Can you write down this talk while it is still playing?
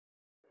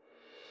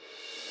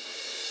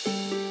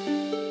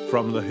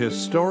From the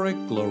historic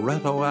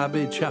Loretto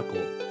Abbey Chapel,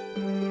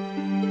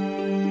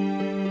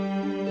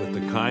 with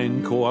the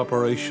kind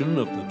cooperation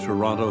of the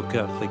Toronto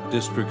Catholic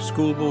District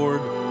School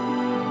Board,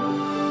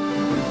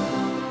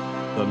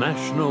 the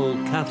National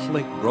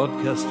Catholic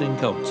Broadcasting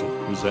Council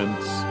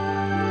presents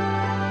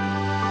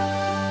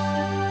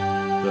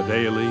the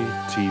Daily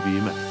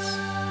TV Mass.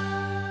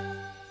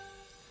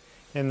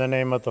 In the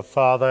name of the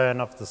Father, and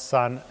of the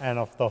Son, and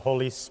of the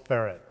Holy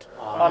Spirit.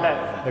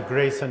 Amen. The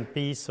grace and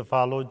peace of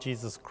our Lord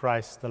Jesus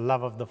Christ, the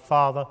love of the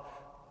Father,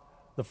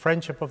 the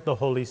friendship of the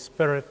Holy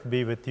Spirit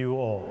be with you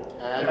all.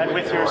 And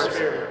with your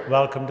spirit.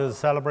 Welcome to the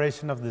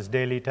celebration of this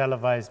daily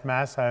televised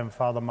Mass. I am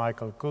Father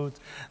Michael Coots.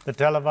 The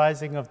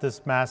televising of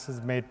this Mass is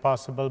made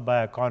possible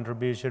by a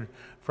contribution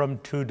from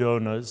two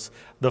donors.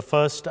 The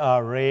first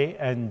are Ray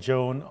and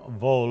Joan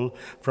Vole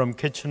from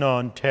Kitchener,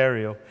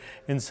 Ontario,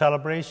 in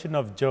celebration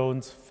of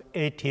Joan's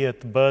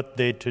 80th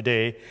birthday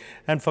today,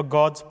 and for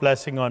God's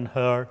blessing on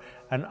her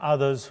and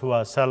others who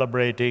are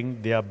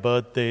celebrating their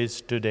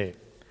birthdays today.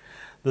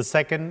 The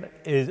second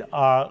is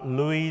our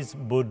Louise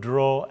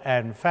Boudreau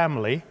and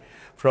family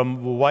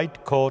from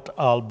Whitecourt,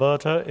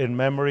 Alberta, in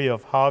memory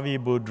of Harvey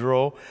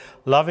Boudreau,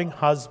 loving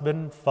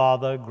husband,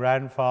 father,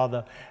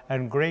 grandfather,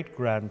 and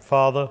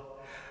great-grandfather,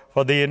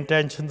 for the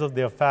intentions of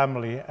their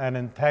family, and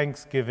in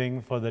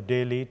thanksgiving for the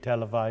daily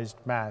televised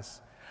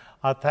Mass.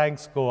 Our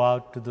thanks go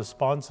out to the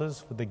sponsors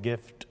for the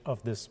gift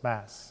of this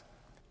Mass.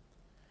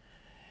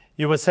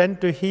 You were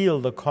sent to heal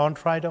the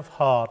contrite of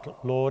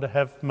heart. Lord,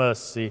 have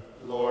mercy.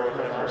 Lord,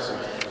 have mercy.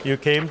 You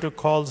came to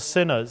call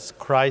sinners.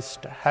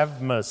 Christ,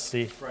 have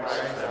mercy. Christ,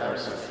 have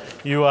mercy.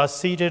 You are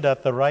seated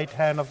at the right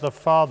hand of the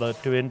Father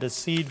to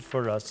intercede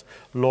for us.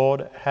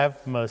 Lord,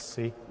 have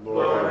mercy.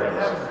 Lord,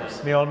 have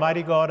mercy. May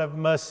Almighty God have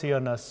mercy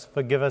on us,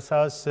 forgive us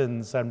our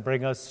sins, and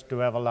bring us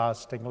to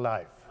everlasting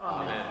life.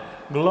 Amen.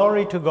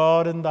 Glory to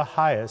God in the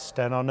highest,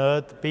 and on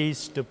earth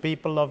peace to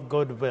people of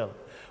good will.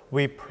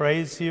 We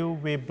praise you,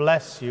 we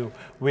bless you,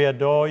 we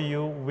adore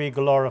you, we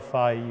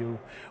glorify you.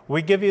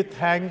 We give you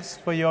thanks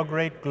for your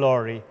great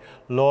glory,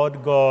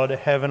 Lord God,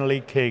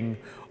 Heavenly King,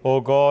 O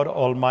God,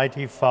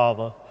 Almighty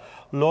Father,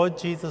 Lord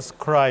Jesus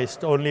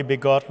Christ, only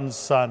begotten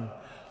Son,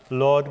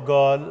 Lord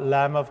God,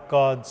 Lamb of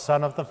God,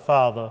 Son of the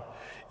Father.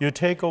 You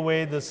take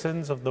away the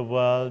sins of the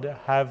world,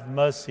 have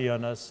mercy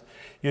on us.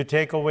 You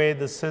take away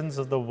the sins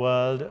of the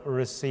world,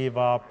 receive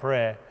our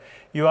prayer.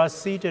 You are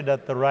seated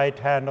at the right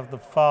hand of the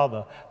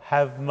Father,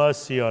 have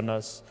mercy on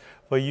us.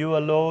 For you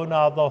alone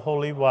are the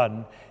Holy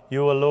One,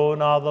 you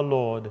alone are the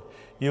Lord,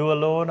 you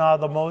alone are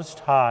the Most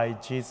High,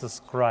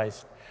 Jesus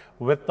Christ,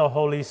 with the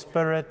Holy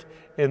Spirit,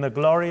 in the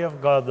glory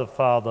of God the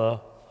Father.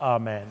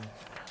 Amen.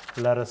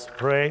 Let us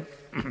pray.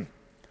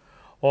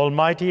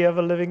 Almighty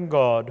ever-living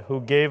God, who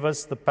gave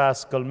us the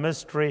Paschal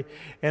mystery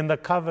in the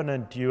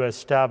covenant you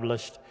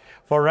established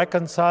for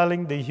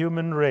reconciling the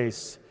human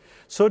race,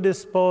 so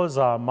dispose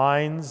our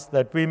minds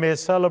that we may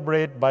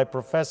celebrate by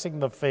professing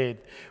the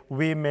faith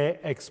we may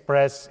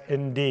express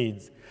in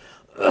deeds.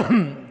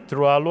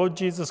 Through our Lord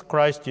Jesus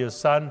Christ, your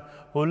Son,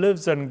 who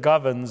lives and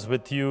governs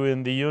with you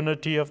in the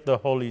unity of the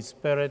Holy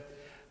Spirit,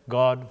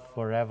 God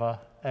forever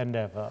and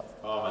ever.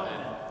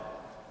 Amen.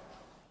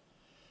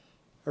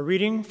 A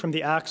reading from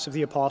the Acts of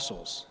the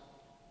Apostles.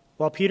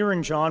 While Peter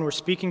and John were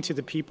speaking to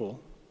the people,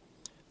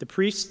 the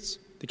priests,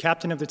 the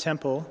captain of the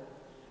temple,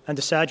 and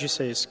the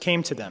Sadducees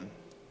came to them,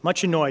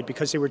 much annoyed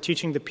because they were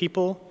teaching the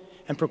people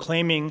and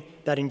proclaiming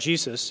that in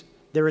Jesus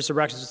there is the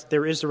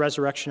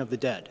resurrection of the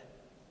dead.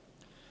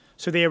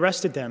 So they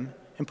arrested them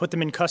and put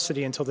them in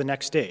custody until the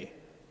next day,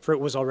 for it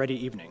was already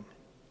evening.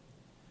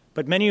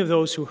 But many of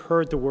those who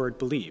heard the word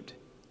believed,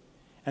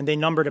 and they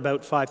numbered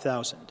about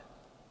 5,000.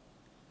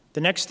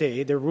 The next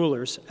day, their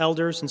rulers,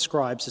 elders, and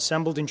scribes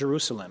assembled in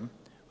Jerusalem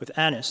with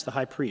Annas the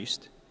high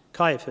priest,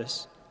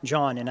 Caiaphas,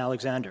 John, and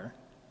Alexander,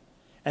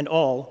 and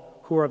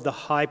all who were of the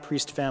high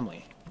priest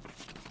family.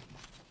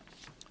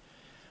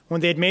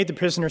 When they had made the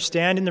prisoner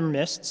stand in their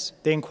midst,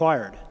 they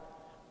inquired,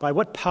 "By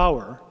what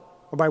power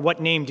or by what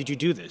name did you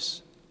do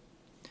this?"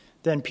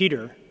 Then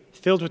Peter,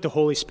 filled with the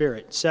Holy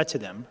Spirit, said to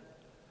them,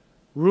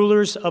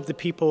 "Rulers of the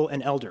people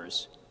and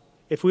elders,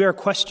 if we are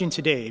questioned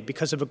today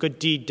because of a good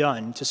deed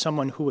done to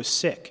someone who was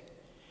sick,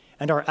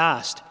 and are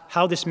asked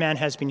how this man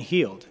has been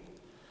healed,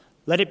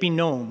 let it be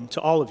known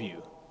to all of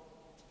you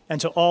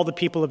and to all the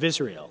people of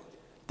Israel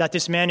that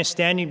this man is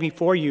standing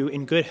before you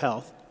in good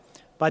health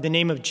by the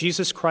name of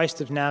Jesus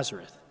Christ of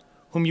Nazareth,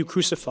 whom you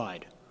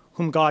crucified,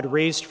 whom God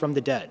raised from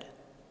the dead.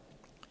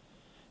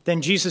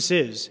 Then Jesus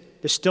is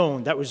the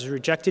stone that was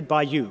rejected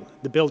by you,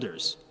 the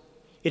builders.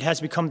 It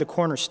has become the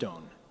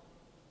cornerstone.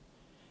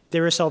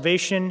 There is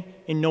salvation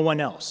in no one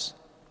else,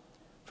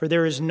 for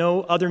there is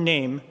no other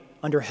name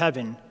under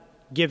heaven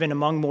given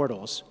among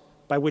mortals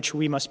by which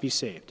we must be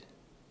saved."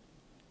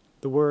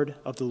 The word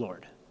of the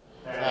Lord.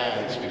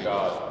 Thanks be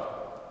God.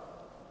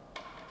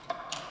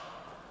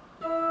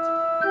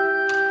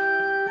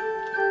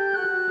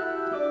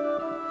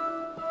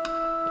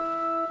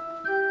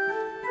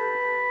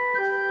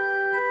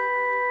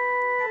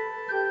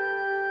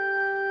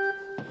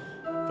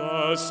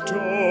 The The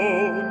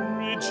stone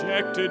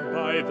rejected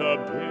by the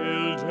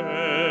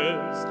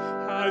builders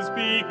has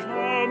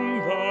become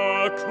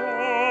the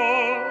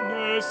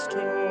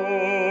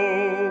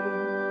cornerstone.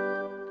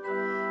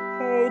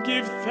 Oh,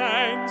 give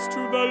thanks to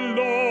the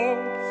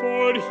Lord,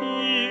 for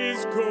he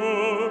is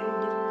good.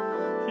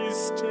 His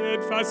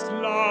steadfast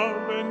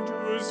love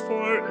endures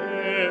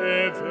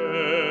forever.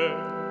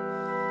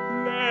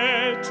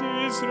 Let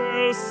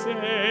Israel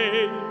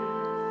say,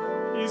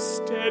 his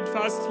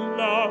steadfast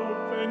love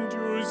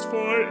endures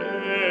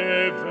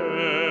forever.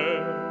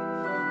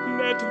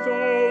 Let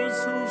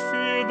those who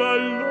fear the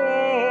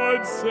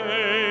Lord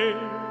say,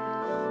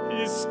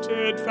 his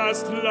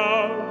steadfast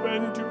love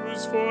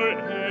endures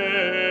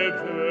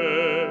forever.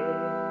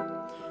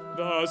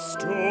 The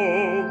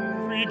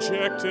stone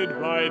rejected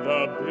by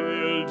the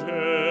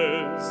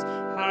builders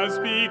has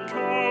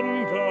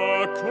become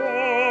the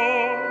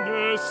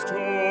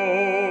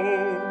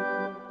cornerstone.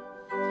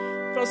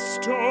 The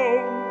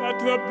stone that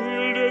the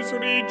builders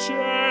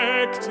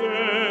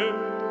rejected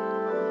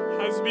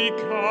has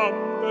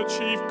become the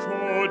chief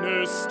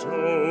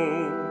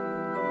cornerstone.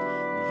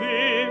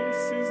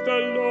 This is the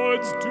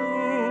Lord's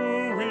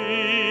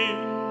doing.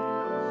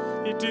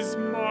 It is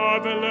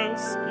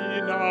marvelous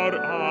in our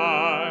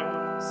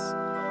eyes.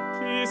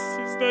 This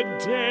is the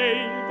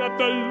day that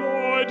the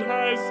Lord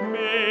has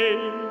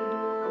made.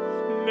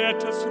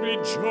 Let us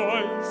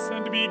rejoice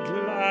and be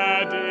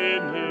glad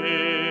in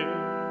it.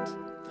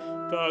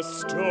 The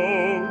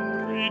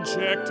stone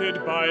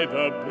rejected by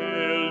the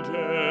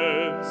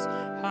builders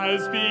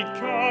has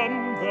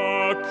become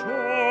the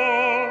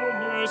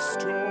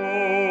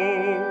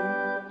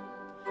cornerstone.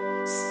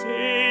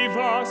 Save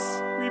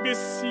us, we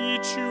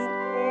beseech you,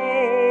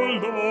 O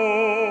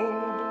Lord.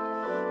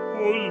 O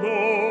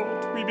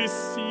Lord, we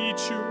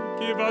beseech you,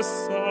 give us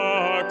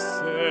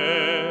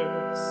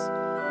success.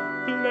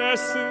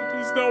 Blessed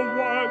is the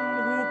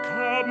one who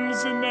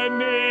comes in the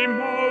name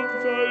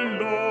of the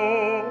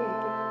Lord.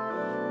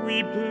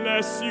 We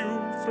bless you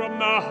from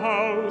the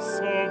house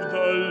of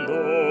the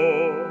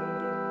Lord.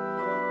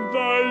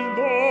 The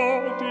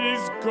Lord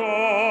is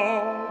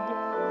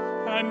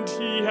God, and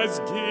he has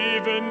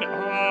given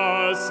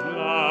us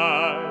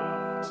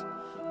light.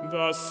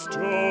 The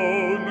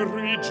stone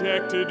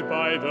rejected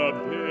by the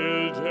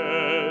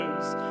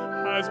builders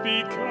has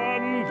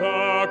become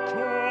the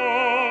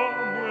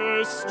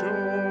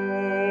cornerstone.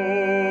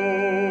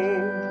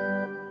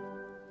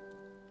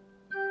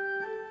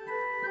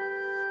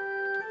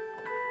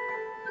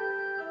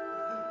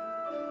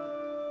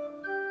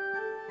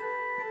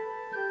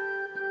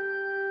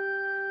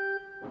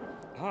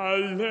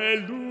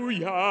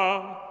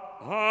 Alleluia,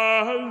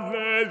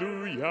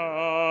 alleluia,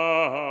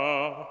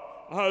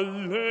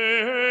 alleluia,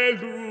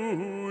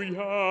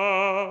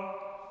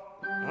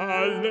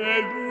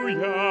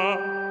 alleluia,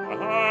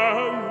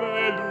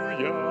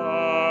 alleluia,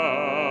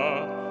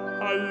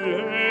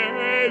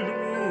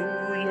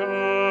 alleluia.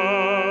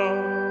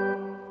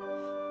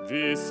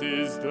 This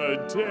is the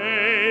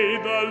day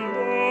the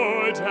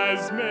Lord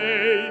has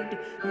made.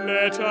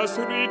 Let us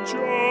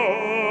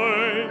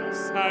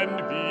rejoice and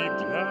be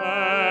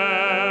glad.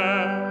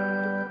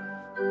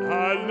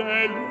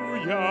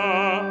 Alleluia,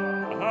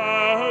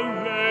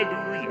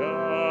 alleluia,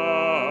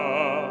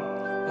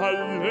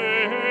 alleluia.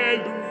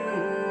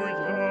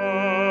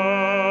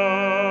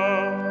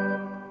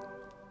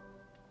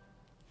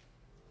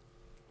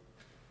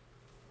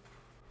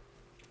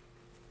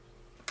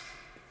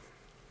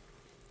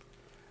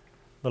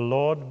 The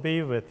Lord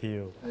be with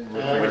you. And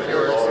with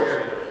your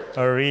spirit.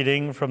 A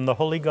reading from the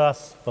Holy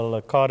Gospel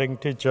according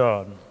to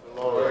John.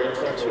 Glory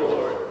to you,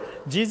 Lord.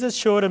 Jesus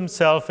showed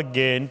himself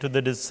again to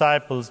the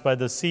disciples by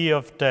the Sea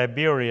of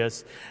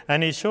Tiberias,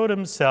 and he showed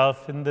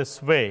himself in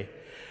this way.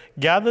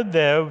 Gathered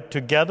there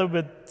together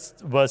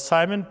were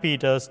Simon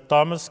Peter,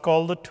 Thomas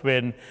called the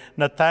twin,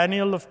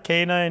 Nathanael of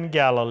Cana in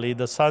Galilee,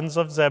 the sons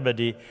of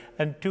Zebedee,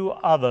 and two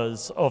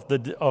others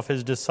of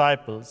his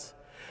disciples.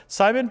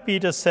 Simon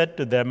Peter said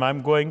to them,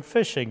 "I'm going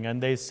fishing,"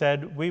 and they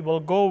said, "We will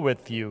go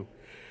with you."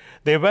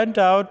 They went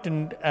out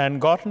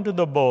and got into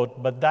the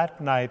boat, but that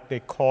night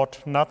they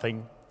caught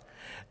nothing.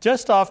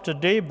 Just after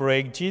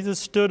daybreak, Jesus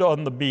stood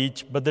on the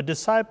beach, but the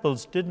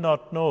disciples did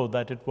not know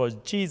that it was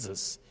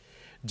Jesus.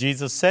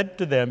 Jesus said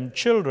to them,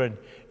 "Children,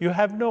 you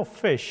have no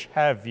fish,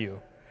 have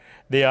you?"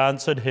 They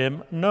answered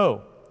him,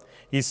 "No."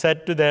 He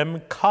said to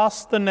them,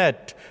 "Cast the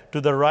net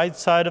to the right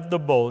side of the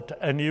boat,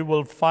 and you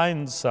will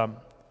find some."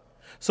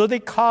 So they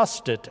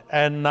cast it,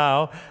 and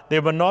now they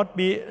were not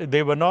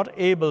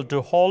able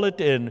to haul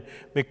it in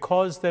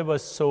because there were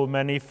so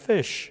many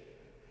fish.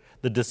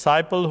 The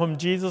disciple whom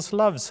Jesus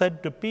loved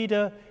said to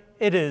Peter,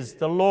 "It is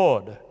the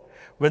Lord."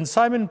 When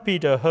Simon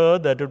Peter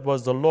heard that it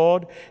was the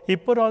Lord, he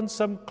put on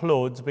some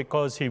clothes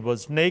because he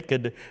was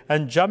naked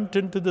and jumped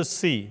into the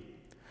sea.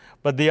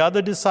 But the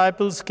other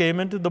disciples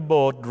came into the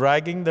boat,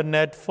 dragging the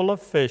net full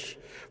of fish,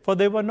 for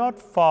they were not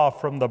far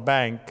from the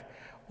bank,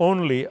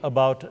 only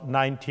about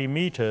 90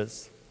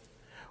 meters.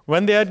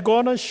 When they had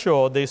gone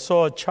ashore, they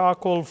saw a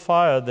charcoal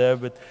fire there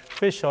with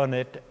fish on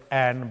it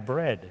and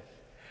bread.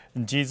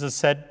 And Jesus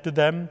said to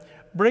them,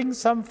 bring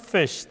some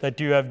fish that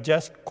you have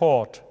just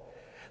caught.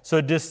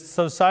 So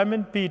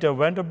Simon Peter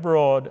went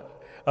aboard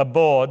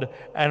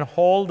and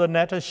hauled the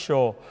net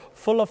ashore,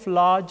 full of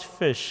large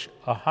fish,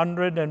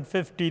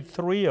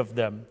 153 of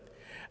them.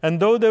 And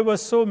though there were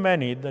so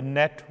many, the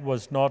net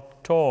was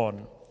not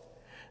torn.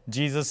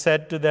 Jesus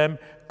said to them,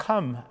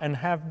 "Come and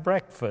have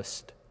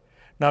breakfast."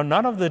 Now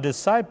none of the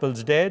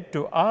disciples dared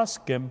to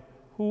ask him,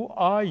 "Who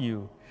are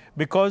you?"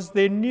 because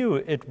they knew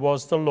it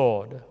was the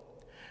Lord.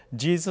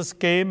 Jesus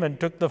came and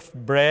took the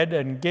bread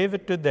and gave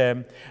it to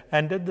them,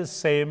 and did the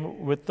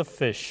same with the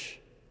fish.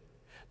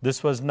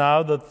 This was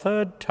now the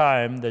third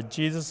time that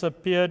Jesus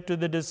appeared to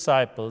the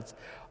disciples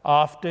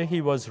after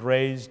he was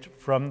raised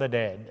from the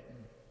dead.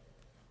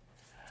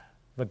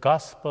 The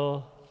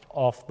Gospel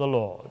of the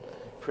Lord.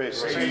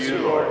 Praise to you,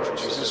 Lord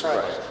Jesus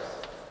Christ.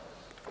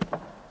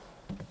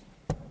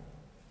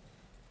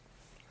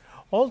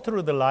 All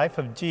through the life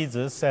of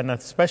Jesus, and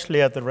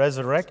especially at the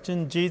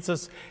resurrection,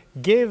 Jesus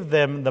gave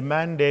them the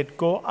mandate,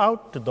 go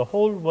out to the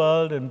whole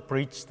world and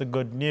preach the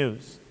good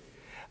news.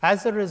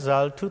 As a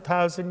result,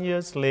 2,000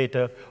 years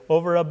later,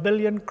 over 1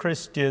 billion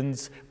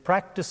Christians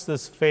practice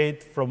this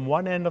faith from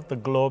one end of the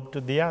globe to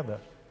the other.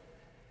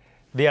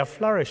 They are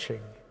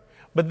flourishing.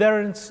 But there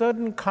are in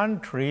certain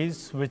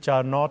countries which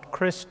are not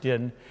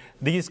Christian,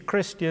 these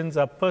Christians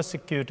are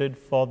persecuted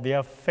for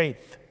their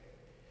faith.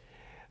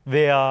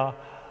 They are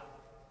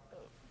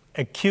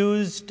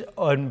accused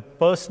on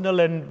personal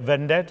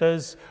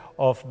vendettas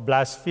of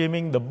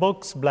blaspheming the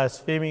books,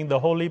 blaspheming the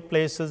holy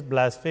places,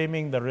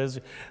 blaspheming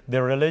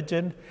the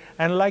religion.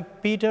 And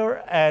like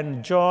Peter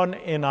and John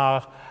in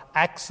our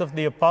Acts of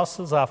the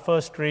Apostles, our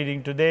first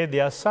reading today,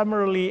 they are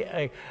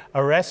summarily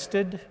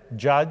arrested,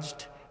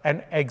 judged,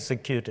 and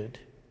executed.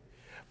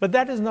 But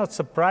that is not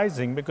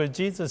surprising, because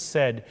Jesus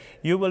said,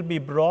 "You will be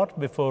brought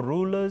before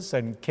rulers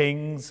and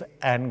kings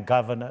and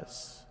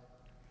governors."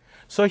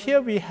 So here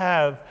we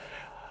have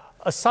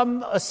a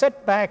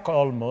setback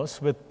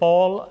almost with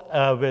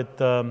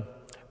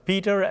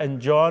Peter and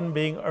John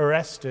being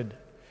arrested.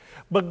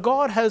 But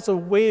God has a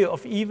way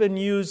of even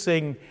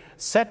using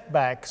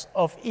setbacks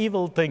of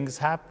evil things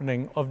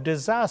happening, of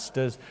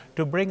disasters,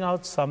 to bring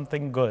out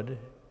something good.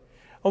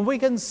 And we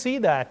can see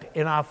that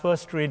in our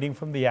first reading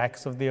from the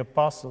Acts of the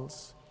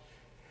Apostles.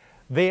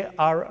 They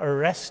are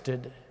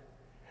arrested.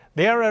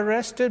 They are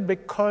arrested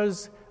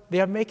because they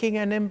are making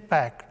an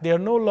impact. They are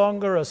no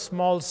longer a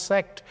small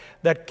sect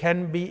that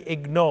can be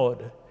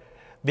ignored.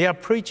 They are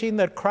preaching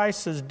that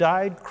Christ has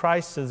died,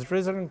 Christ has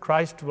risen, and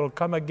Christ will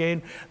come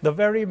again, the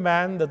very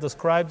man that the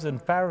scribes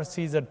and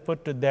Pharisees had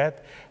put to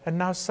death. And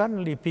now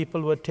suddenly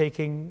people were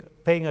paying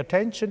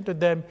attention to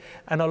them,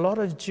 and a lot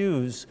of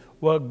Jews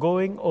were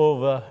going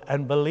over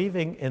and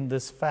believing in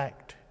this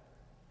fact.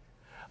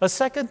 A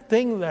second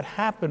thing that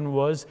happened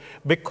was,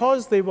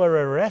 because they were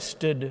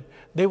arrested,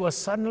 they were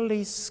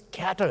suddenly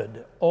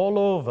scattered all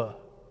over.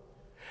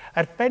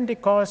 At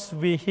Pentecost,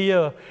 we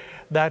hear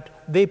that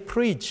they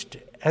preached,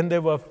 and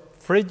there were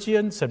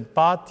Phrygians and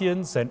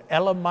Parthians and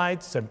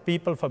Elamites and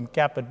people from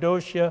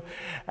Cappadocia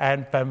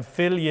and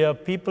Pamphylia,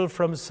 people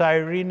from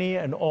Cyrene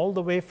and all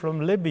the way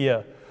from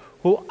Libya,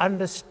 who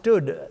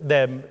understood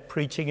them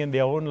preaching in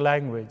their own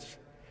language.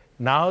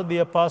 Now the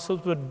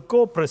apostles would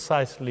go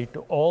precisely to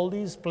all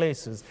these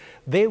places.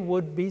 They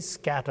would be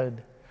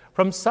scattered.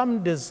 From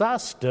some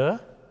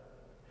disaster,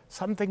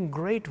 something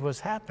great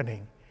was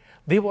happening.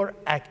 They were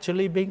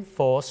actually being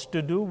forced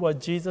to do what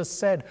Jesus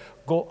said,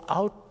 go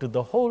out to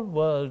the whole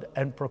world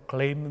and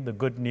proclaim the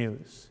good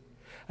news.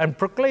 And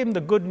proclaim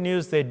the good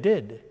news they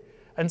did.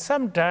 And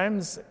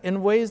sometimes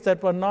in ways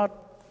that were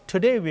not,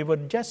 today we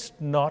would just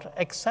not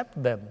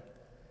accept them.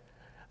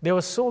 There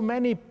were so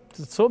many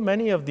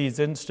of these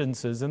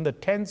instances in the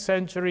 10th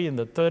century, in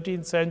the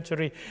 13th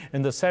century,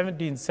 in the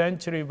 17th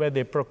century, where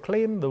they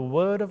proclaimed the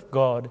word of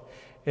God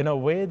in a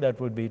way that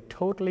would be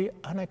totally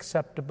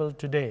unacceptable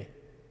today.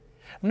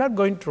 I'm not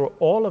going through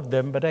all of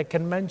them, but I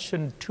can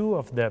mention two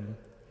of them,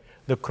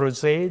 the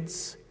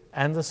Crusades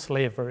and the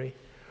slavery,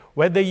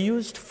 where they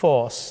used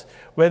force,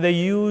 where they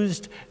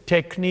used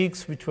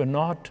techniques which were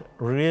not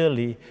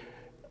really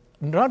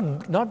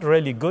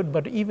good,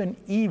 but even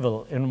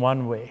evil in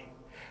one way.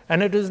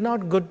 And it is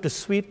not good to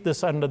sweep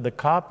this under the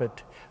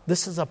carpet.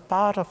 This is a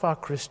part of our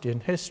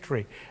Christian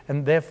history,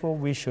 and therefore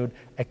we should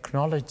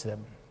acknowledge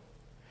them.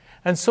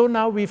 And so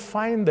now we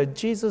find that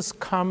Jesus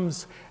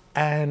comes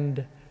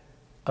and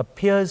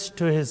appears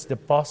to his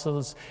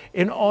apostles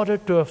in order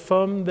to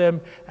affirm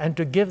them and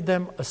to give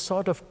them a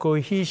sort of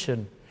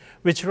cohesion,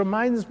 which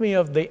reminds me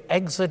of the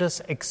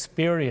Exodus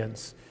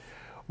experience.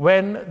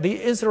 When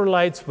the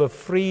Israelites were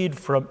freed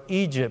from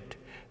Egypt,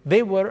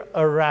 they were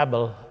a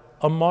rabble,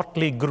 a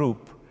motley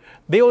group.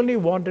 They only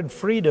wanted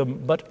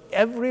freedom, but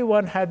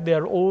everyone had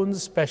their own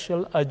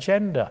special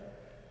agenda.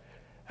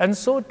 And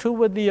so too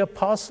with the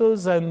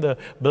apostles and the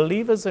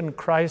believers in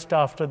Christ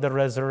after the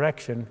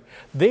resurrection.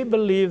 They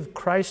believed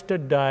Christ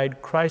had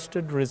died, Christ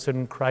had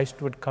risen,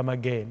 Christ would come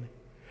again.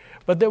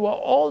 But there were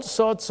all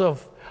sorts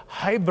of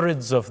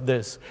hybrids of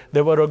this.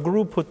 There were a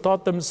group who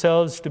thought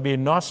themselves to be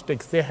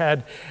Gnostics. They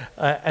had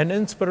an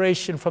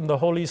inspiration from the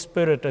Holy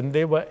Spirit, and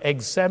they were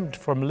exempt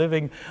from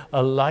living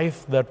a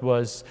life that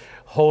was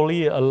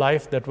holy, a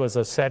life that was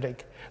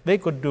ascetic. They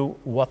could do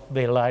what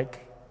they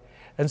like.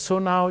 And so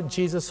now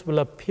Jesus will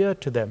appear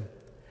to them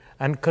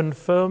and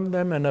confirm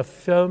them and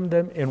affirm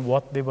them in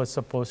what they were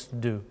supposed to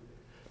do.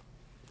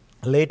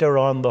 Later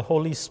on, the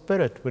Holy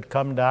Spirit would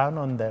come down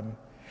on them,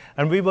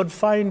 and we would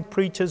find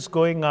preachers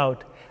going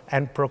out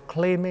and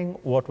proclaiming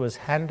what was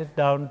handed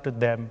down to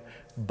them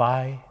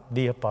by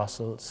the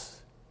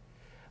apostles.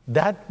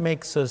 That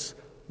makes us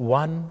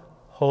one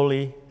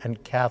holy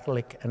and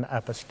Catholic and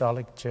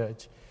apostolic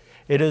church.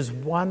 It is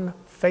one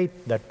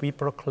faith that we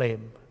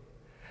proclaim.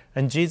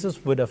 And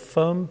Jesus would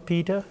affirm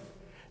Peter,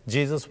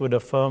 Jesus would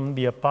affirm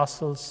the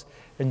apostles,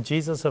 and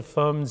Jesus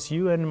affirms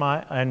you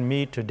and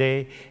me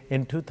today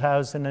in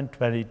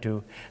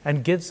 2022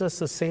 and gives us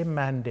the same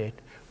mandate.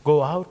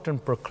 Go out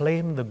and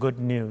proclaim the good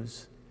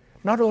news,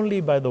 not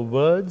only by the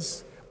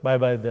words, but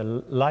by the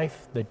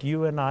life that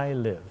you and I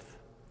live.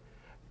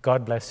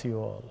 God bless you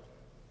all.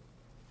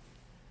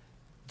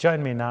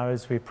 Join me now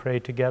as we pray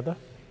together.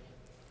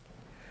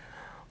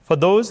 For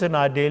those in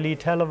our daily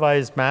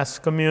televised Mass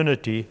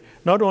community,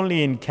 not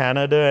only in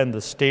Canada and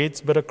the States,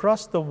 but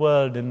across the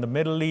world, in the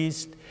Middle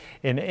East,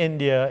 in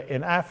India,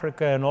 in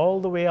Africa, and all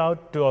the way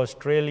out to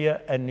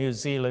Australia and New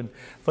Zealand,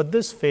 for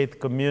this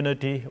faith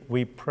community,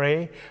 we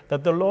pray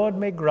that the Lord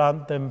may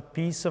grant them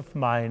peace of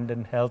mind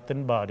and health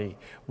in body.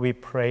 We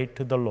pray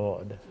to the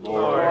Lord.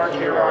 Lord,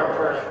 hear our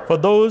prayer. For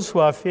those who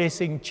are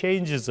facing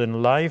changes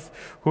in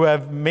life, who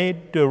have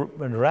made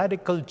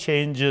radical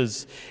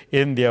changes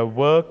in their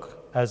work,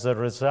 as a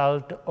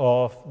result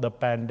of the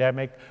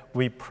pandemic,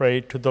 we pray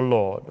to the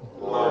Lord.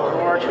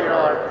 Lord, hear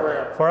our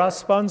prayer. For our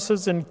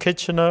sponsors in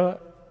Kitchener,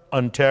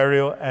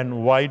 Ontario, and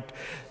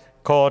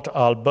Whitecourt,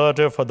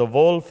 Alberta, for the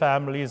Vole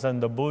families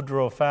and the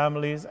Boudreau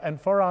families,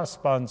 and for our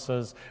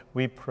sponsors,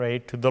 we pray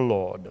to the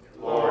Lord.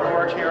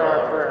 Lord, hear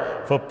our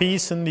prayer. For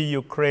peace in the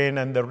Ukraine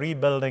and the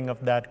rebuilding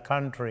of that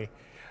country,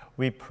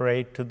 we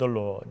pray to the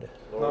Lord.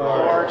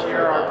 Lord,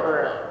 hear our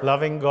prayer.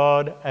 Loving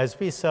God, as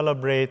we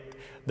celebrate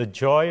the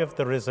joy of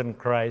the risen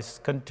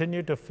Christ,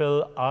 continue to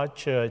fill our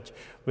church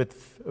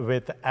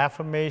with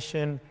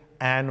affirmation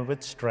and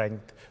with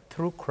strength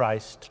through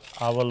Christ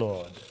our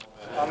Lord.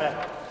 Amen.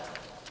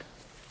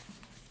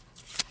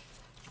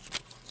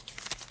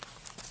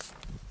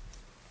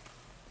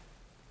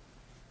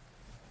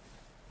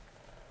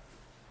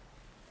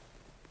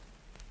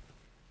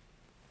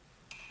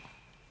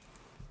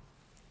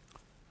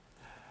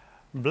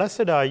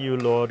 Blessed are you,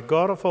 Lord,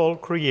 God of all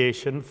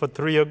creation, for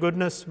through your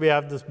goodness we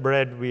have this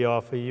bread we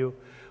offer you,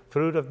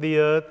 fruit of the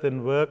earth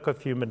and work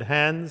of human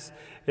hands.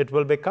 It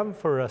will become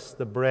for us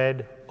the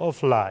bread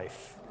of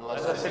life.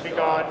 Blessed be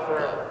God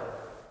forever.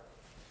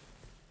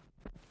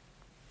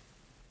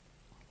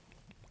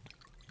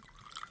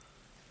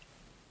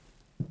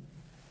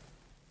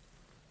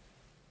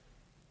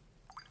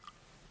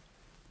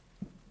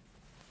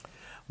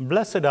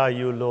 Blessed are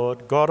you,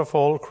 Lord, God of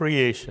all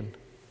creation.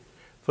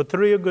 For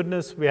through your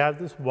goodness we have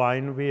this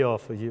wine we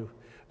offer you,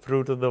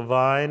 fruit of the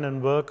vine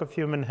and work of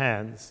human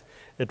hands.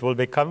 It will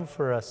become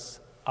for us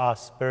our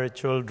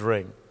spiritual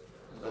drink.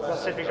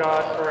 Blessed be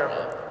God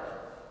forever.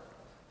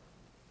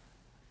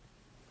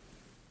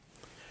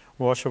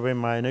 Wash away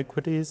my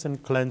iniquities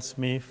and cleanse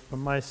me from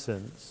my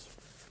sins.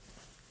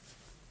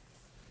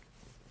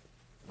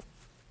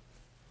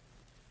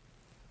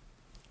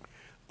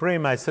 Pray,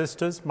 my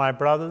sisters, my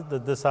brothers,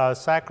 that this our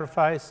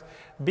sacrifice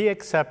be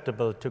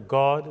acceptable to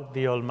God,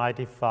 the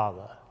Almighty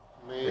Father.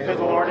 May the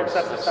Lord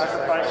accept the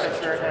sacrifice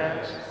at your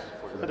hands,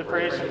 for the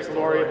praise and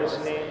glory of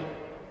his name,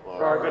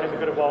 for our good and the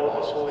good of all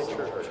of his holy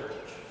church.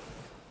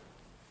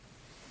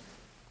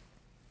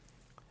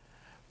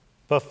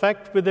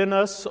 Perfect within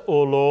us,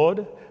 O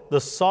Lord, the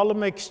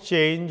solemn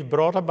exchange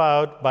brought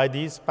about by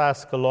these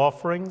paschal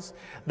offerings,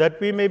 that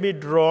we may be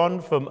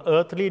drawn from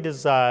earthly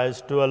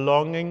desires to a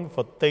longing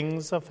for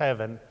things of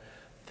heaven,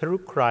 through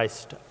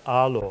Christ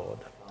our Lord.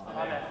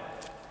 Amen.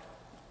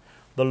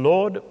 The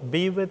Lord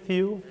be with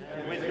you.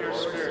 And with your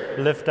spirit,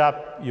 Lift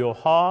up your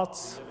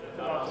hearts.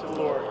 to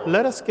the Lord.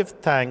 Let us give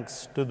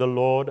thanks to the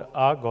Lord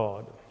our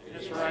God.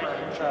 It is right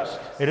and just.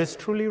 It is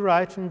truly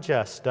right and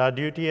just, our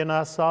duty and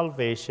our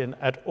salvation,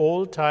 at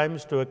all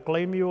times to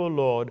acclaim you, O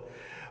Lord,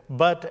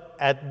 but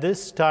at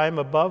this time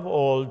above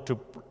all to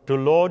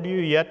laud you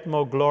yet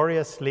more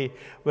gloriously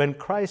when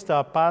Christ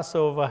our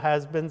Passover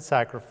has been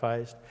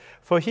sacrificed.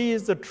 For he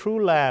is the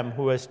true Lamb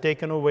who has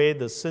taken away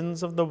the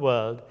sins of the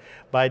world.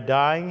 By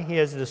dying he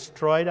has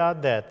destroyed our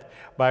death.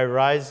 By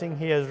rising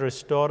he has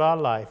restored our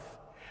life.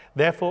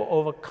 Therefore,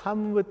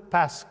 overcome with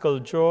paschal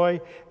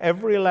joy,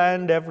 every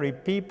land, every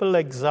people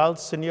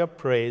exults in your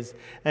praise,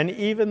 and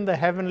even the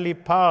heavenly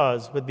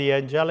powers with the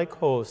angelic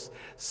hosts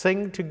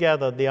sing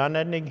together the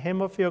unending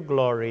hymn of your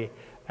glory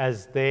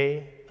as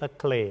they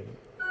acclaim.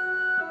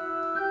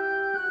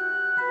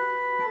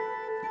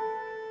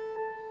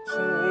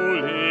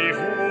 Holy,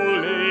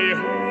 holy,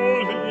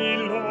 holy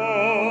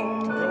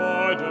Lord,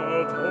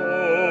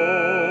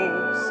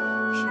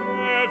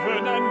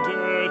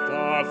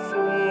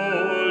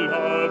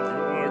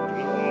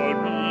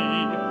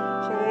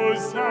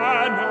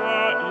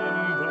 Hosanna in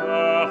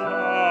the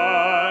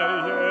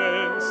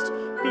highest.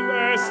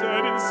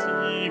 Blessed is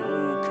he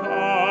who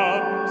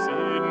comes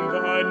in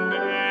the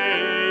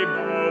name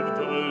of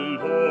the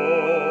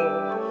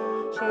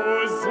Lord.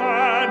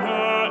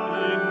 Hosanna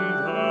in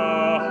the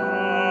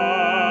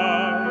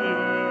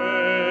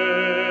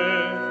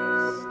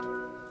highest.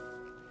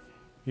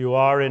 You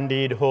are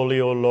indeed holy,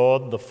 O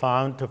Lord, the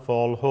fount of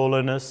all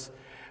holiness.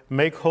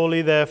 Make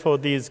holy, therefore,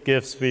 these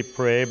gifts, we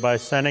pray, by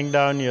sending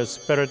down your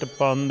Spirit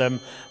upon them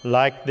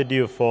like the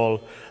dewfall,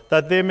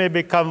 that they may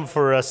become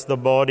for us the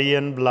body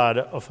and blood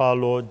of our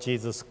Lord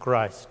Jesus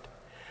Christ.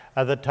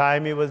 At the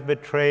time he was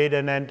betrayed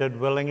and entered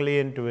willingly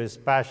into his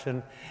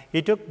passion,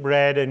 he took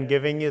bread and,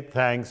 giving you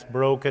thanks,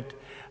 broke it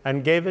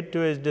and gave it to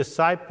his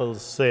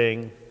disciples,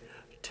 saying,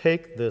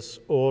 "Take this,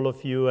 all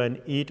of you,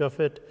 and eat of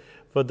it,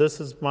 for this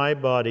is my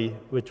body,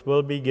 which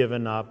will be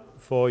given up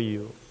for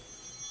you."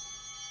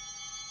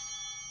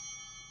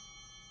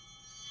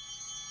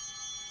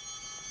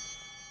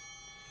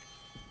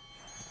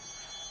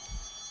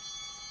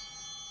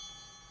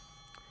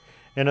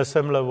 In a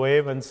similar way,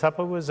 when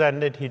supper was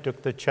ended, he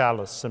took the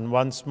chalice, and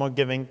once more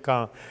giving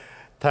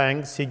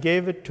thanks, he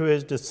gave it to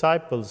his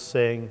disciples,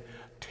 saying,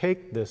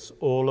 "Take this,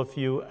 all of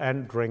you,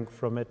 and drink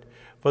from it,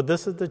 for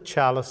this is the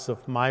chalice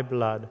of my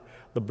blood,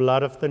 the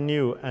blood of the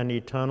new and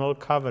eternal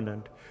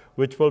covenant,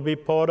 which will be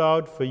poured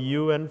out for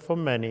you and for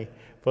many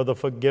for the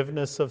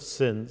forgiveness of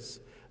sins.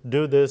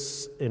 Do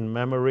this in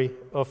memory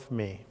of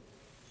me."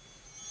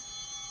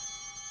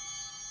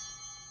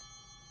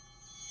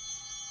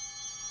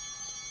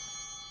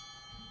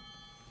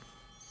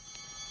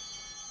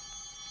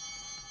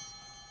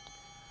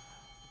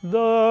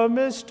 The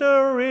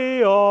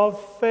mystery of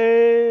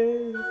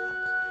faith.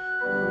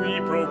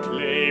 We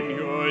proclaim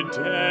your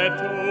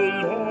death, O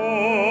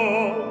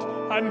Lord,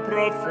 and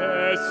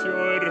profess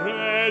your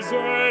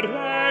resurrection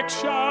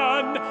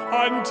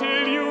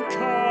until you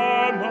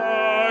come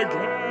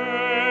again.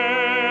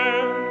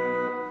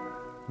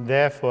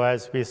 Therefore,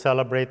 as we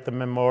celebrate the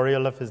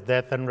memorial of his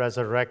death and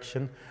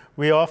resurrection,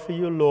 we offer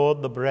you,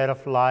 Lord, the bread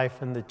of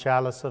life and the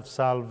chalice of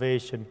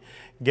salvation,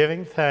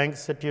 giving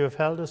thanks that you have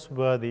held us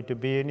worthy to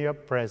be in your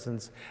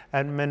presence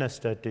and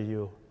minister to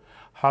you.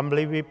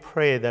 Humbly we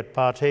pray that,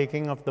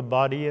 partaking of the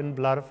body and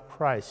blood of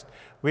Christ,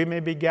 we may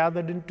be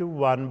gathered into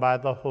one by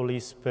the Holy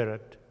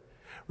Spirit.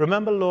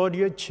 Remember, Lord,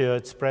 your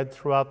church spread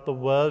throughout the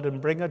world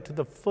and bring her to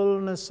the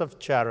fullness of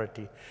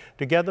charity,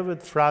 together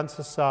with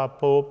Francis our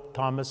Pope,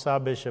 Thomas our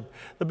Bishop,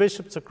 the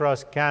bishops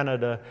across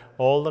Canada,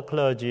 all the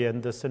clergy,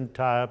 and this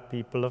entire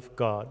people of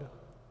God.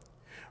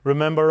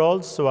 Remember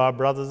also our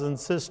brothers and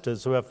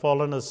sisters who have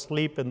fallen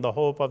asleep in the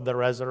hope of the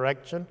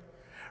resurrection.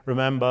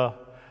 Remember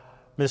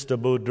Mr.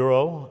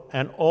 Boudreau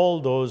and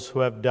all those who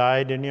have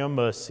died in your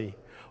mercy.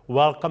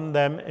 Welcome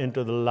them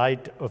into the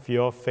light of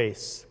your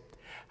face.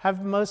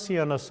 Have mercy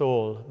on us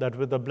all, that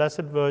with the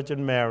Blessed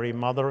Virgin Mary,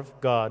 Mother of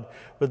God,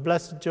 with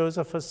blessed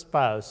Joseph, her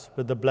spouse,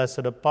 with the blessed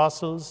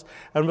apostles,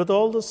 and with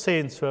all the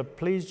saints who have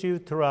pleased you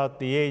throughout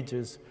the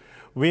ages,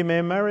 we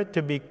may merit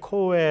to be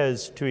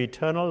co-heirs to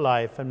eternal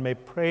life and may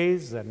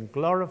praise and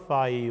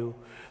glorify you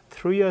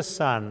through your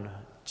Son,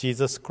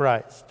 Jesus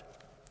Christ.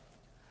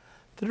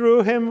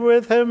 Through him,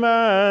 with him,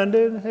 and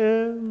in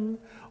him,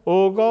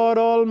 O God,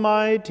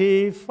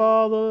 Almighty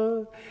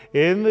Father,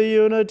 in the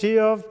unity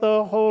of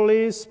the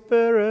Holy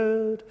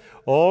Spirit,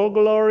 all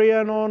glory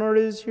and honor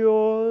is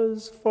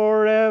yours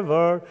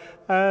forever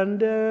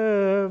and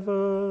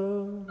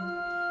ever.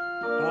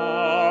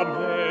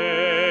 Amen.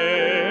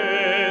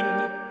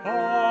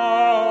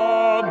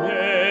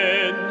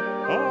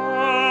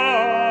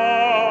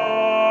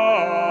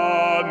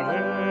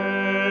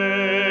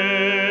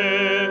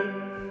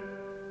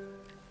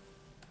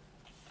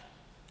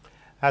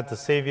 At the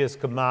Savior's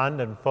command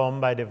and formed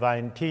by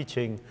divine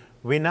teaching,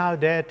 we now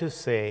dare to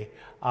say,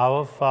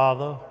 Our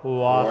Father,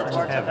 who art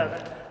in heaven,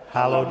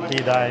 hallowed be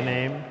thy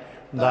name.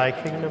 Thy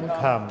kingdom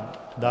come,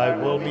 thy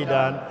will be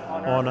done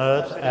on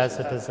earth as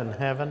it is in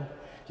heaven.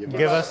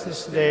 Give us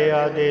this day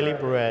our daily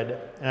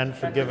bread, and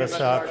forgive us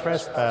our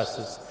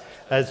trespasses,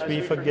 as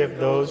we forgive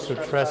those who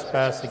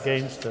trespass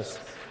against us.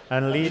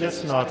 And lead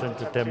us not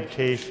into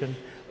temptation,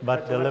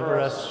 but deliver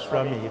us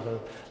from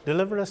evil.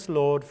 Deliver us,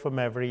 Lord, from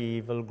every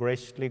evil.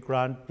 Graciously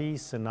grant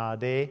peace in our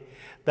day,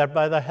 that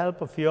by the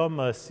help of your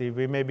mercy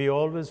we may be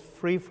always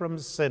free from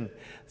sin,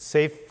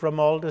 safe from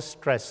all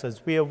distress,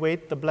 as we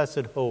await the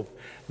blessed hope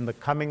and the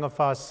coming of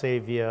our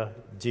Savior,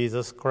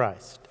 Jesus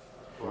Christ.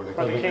 For the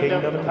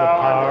kingdom, the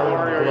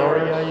power, and the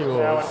glory are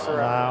yours,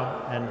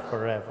 now and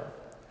forever.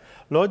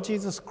 Lord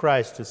Jesus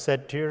Christ, who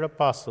said to your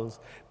apostles,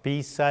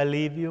 Peace I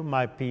leave you,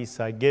 my peace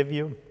I give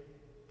you,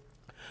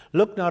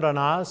 look not on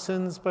our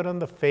sins, but on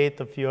the faith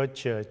of your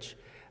church,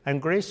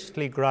 and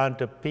graciously grant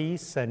a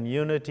peace and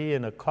unity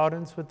in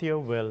accordance with your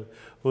will,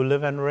 who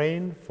live and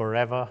reign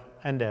forever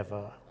and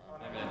ever.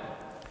 Amen.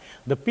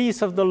 The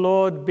peace of the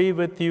Lord be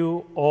with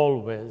you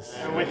always.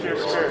 And with your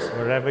spirit.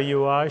 Wherever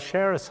you are,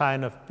 share a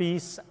sign of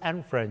peace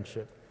and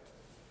friendship.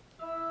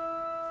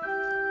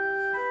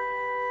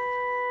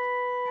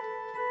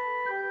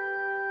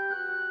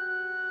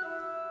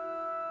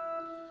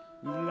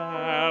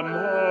 Lamb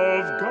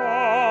of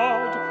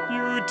God,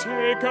 you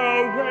take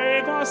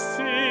away the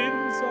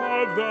sins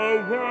of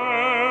the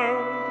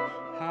world.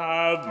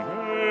 Have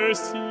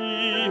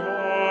mercy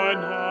on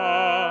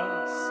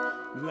us.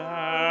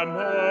 Lamb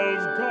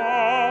of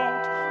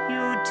God,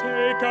 you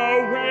take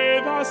away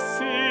the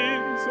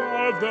sins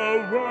of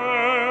the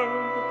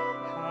world.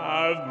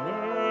 Have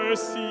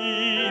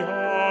mercy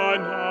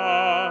on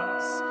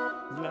us.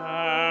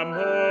 Lamb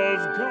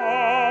of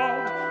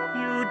God,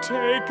 you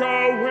take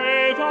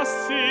away the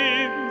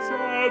sins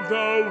of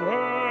the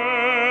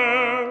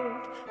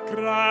world.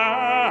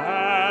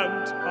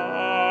 Grant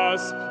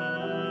us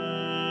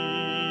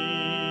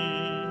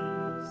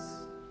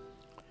peace.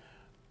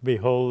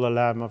 Behold the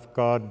Lamb of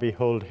God,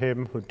 behold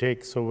him who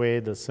takes away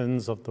the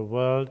sins of the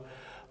world.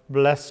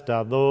 Blessed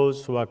are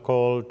those who are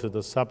called to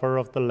the supper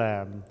of the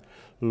Lamb.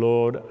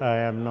 Lord, I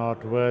am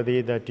not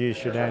worthy that you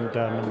should enter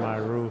under my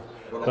roof,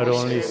 but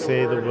only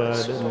say the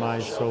word, and my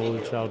soul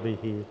shall be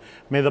healed.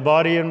 May the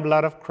body and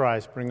blood of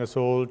Christ bring us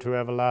all to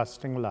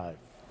everlasting life.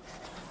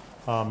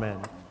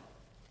 Amen.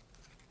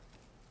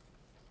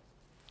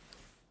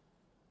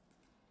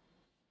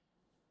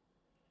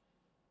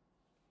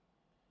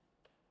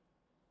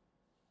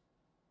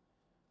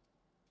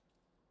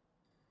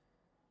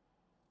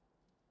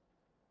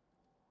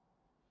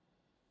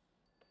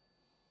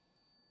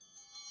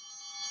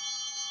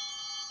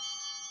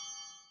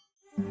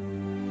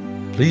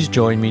 Please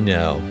join me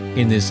now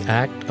in this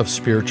act of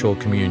spiritual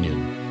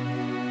communion.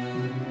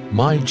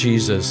 My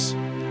Jesus,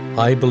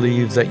 I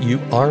believe that you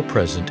are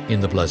present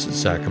in the Blessed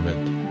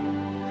Sacrament.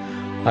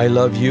 I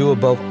love you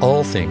above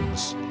all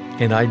things,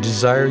 and I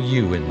desire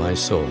you in my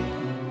soul.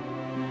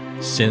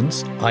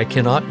 Since I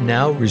cannot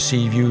now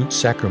receive you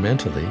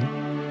sacramentally,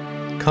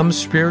 come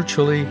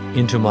spiritually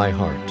into my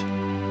heart,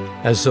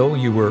 as though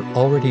you were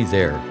already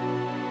there.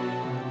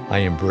 I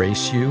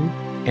embrace you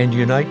and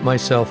unite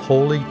myself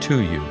wholly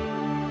to you.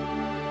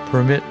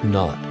 Permit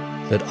not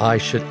that I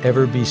should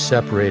ever be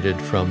separated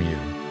from you.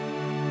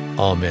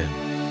 Amen.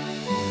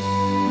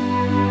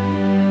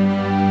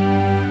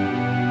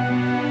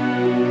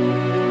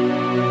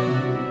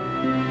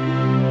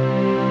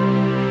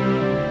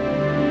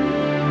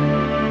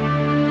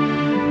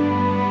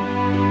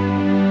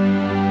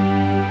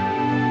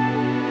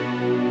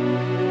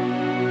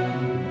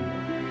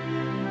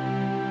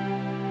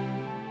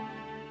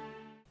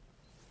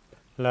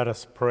 Let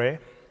us pray.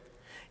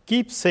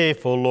 Keep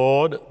safe, O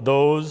Lord,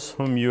 those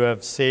whom you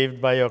have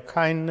saved by your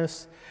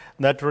kindness,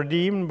 that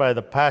redeemed by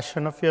the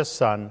passion of your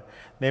Son,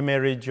 they may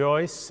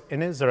rejoice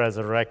in his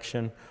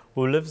resurrection,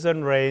 who lives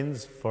and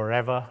reigns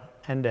forever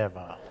and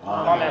ever.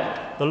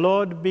 Amen. The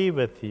Lord be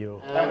with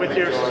you. And with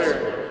your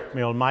spirit.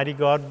 May Almighty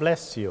God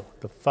bless you,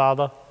 the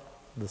Father,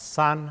 the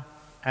Son,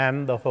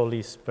 and the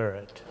Holy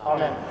Spirit.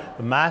 Amen.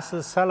 The Mass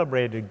is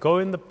celebrated. Go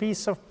in the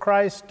peace of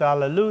Christ.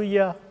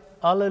 Alleluia,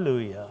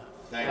 alleluia.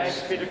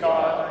 Thanks be to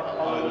God.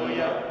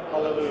 Hallelujah,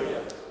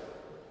 hallelujah.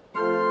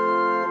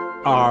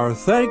 Our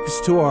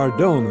thanks to our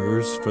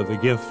donors for the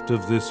gift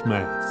of this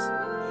Mass.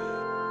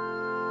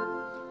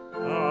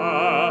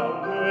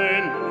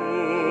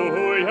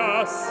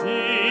 Alleluia,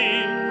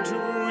 sing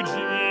to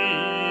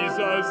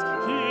Jesus,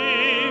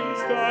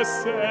 hymns the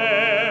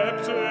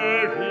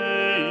scepter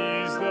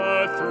is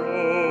the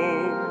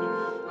throne.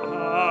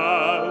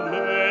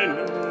 Alleluia,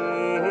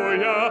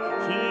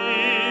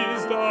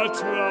 he's the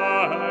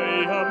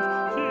triumph,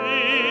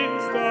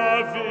 he's the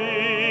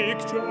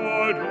victory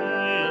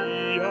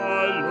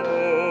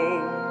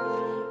alone.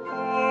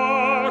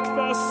 Hark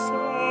the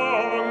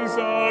songs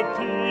of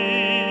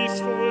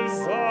peaceful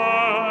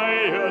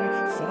Zion,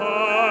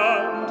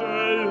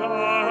 thunder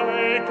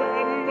like a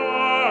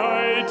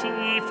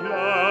mighty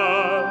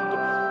flood.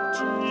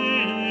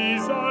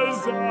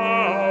 Jesus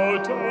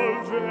out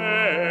of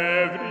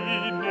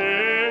every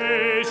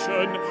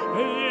nation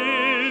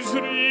is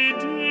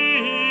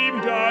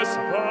redeemed us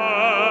by